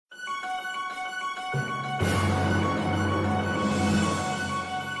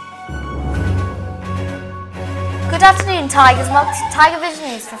Good afternoon, Tigers. Welcome to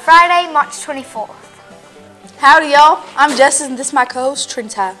TigerVision News for Friday, March 24th. Howdy, y'all. I'm Justin, and this is my co-host,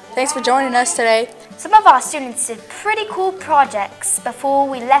 Trinta. Thanks for joining us today. Some of our students did pretty cool projects before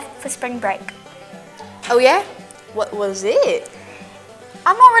we left for spring break. Oh, yeah? What was it?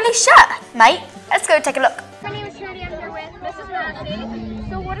 I'm not really sure, mate. Let's go take a look. My name is Trinity. I'm here with Mrs. Massey.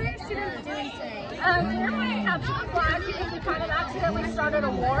 So what are your students doing today? We're going to capture the flag because we kind of accidentally started a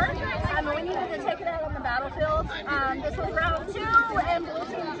war. And we needed to take it out on the battlefield. This was round 2, and blue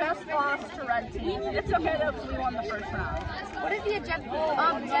team just lost to red team. It's okay though because we won the first round. What is the objective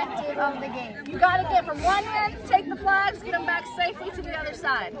of the game? You got to get from one end, take the flags, get them back safely to the other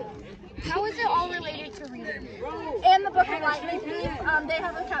side. How is it all related to reading? In the Book of Lightning Thief, they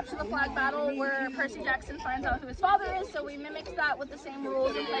have a capture the flag battle where Percy Jackson finds out who his father is, so we mimicked that with the same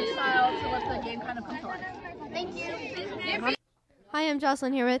rules and play style to let the game kind of come to life. Thank you. Hi, I'm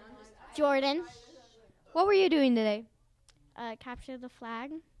Jocelyn here with Jordan. What were you doing today? Capture the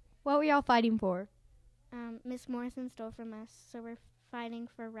flag. What were y'all fighting for? Miss Morrison stole from us, so we're fighting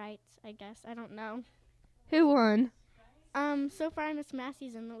for rights, I guess. I don't know. Who won? So far Miss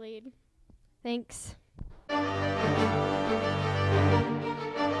Massey's in the lead. Thanks.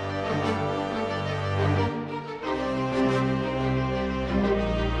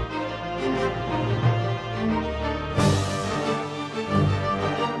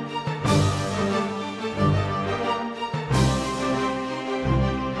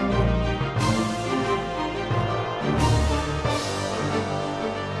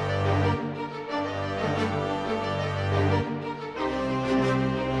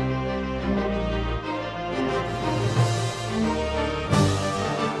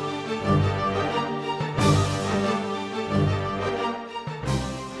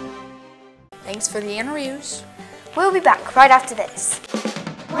 Thanks for the interviews. We'll be back right after this.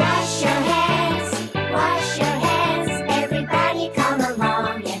 Wash your hands, everybody come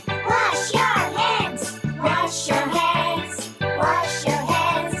along and wash your hands, wash your hands, wash your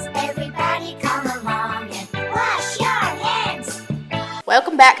hands, everybody come along and wash your hands.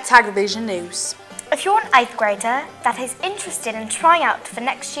 Welcome back to TigerVision News. If you're an 8th grader that is interested in trying out for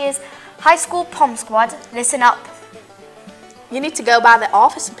next year's high school pom squad, listen up. You need to go by the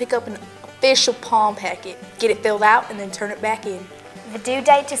office and pick up an official pom packet. Get it filled out and then turn it back in. The due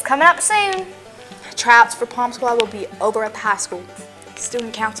date is coming up soon. Tryouts for pom squad will be over at the high school.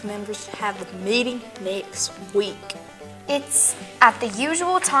 Student council members have a meeting next week. It's at the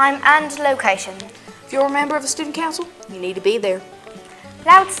usual time and location. If you're a member of the student council, you need to be there.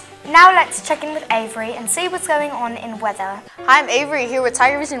 Now let's check in with Avery and see what's going on in weather. Hi, I'm Avery here with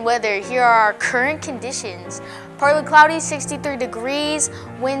TigerVision Weather. Here are our current conditions. Partly cloudy, 63 degrees,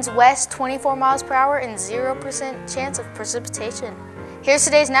 winds west 24 miles per hour, and 0% chance of precipitation. Here's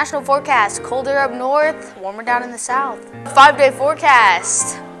today's national forecast. Colder up north, warmer down in the south. 5-day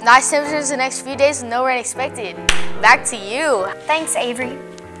forecast. Nice temperatures the next few days and no rain expected. Back to you. Thanks, Avery.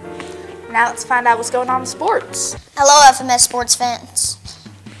 Now let's find out what's going on in sports. Hello, FMS sports fans.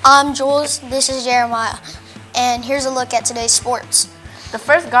 I'm Jules, this is Jeremiah, and here's a look at today's sports. The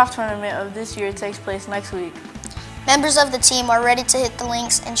first golf tournament of this year takes place next week. Members of the team are ready to hit the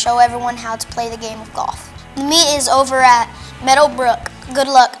links and show everyone how to play the game of golf. The meet is over at Meadowbrook. Good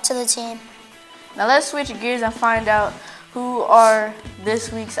luck to the team. Now let's switch gears and find out who are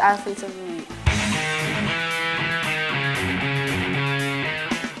this week's athletes of the week.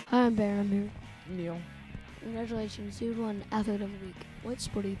 Hi, I'm Bear. I'm here. Neil. Congratulations, you won Athlete of the Week. What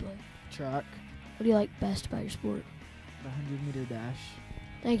sport do you play? Track. What do you like best about your sport? The 100-meter dash.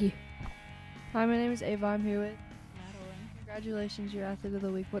 Thank you. Hi, my name is Ava. I'm here with Madeline. Congratulations, you're Athlete of the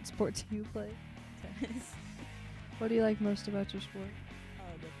Week. What sport do you play? Tennis. What do you like most about your sport?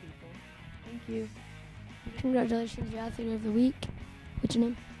 The people. Thank you. Congratulations, you're Athlete of the Week. What's your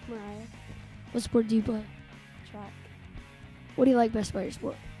name? Mariah. What sport do you play? Track. What do you like best about your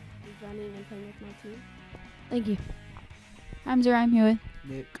sport? Running and playing with my team. Thank you. I'm Zara. I'm here with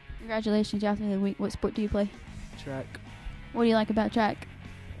Nick. Congratulations, you're Athlete of the Week. What sport do you play? Track. What do you like about track?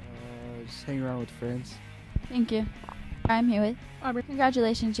 Just hang around with friends. Thank you. I'm here with Aubrey.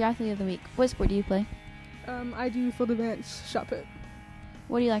 Congratulations, you're Athlete of the Week. What sport do you play? I do field events, shot put.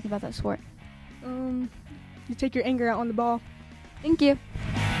 What do you like about that sport? You take your anger out on the ball. Thank you.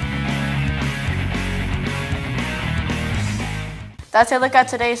 That's a look at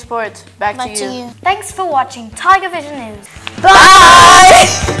today's sports. Back to you. Thanks for watching TigerVision News.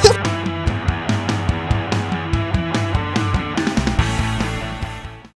 Bye!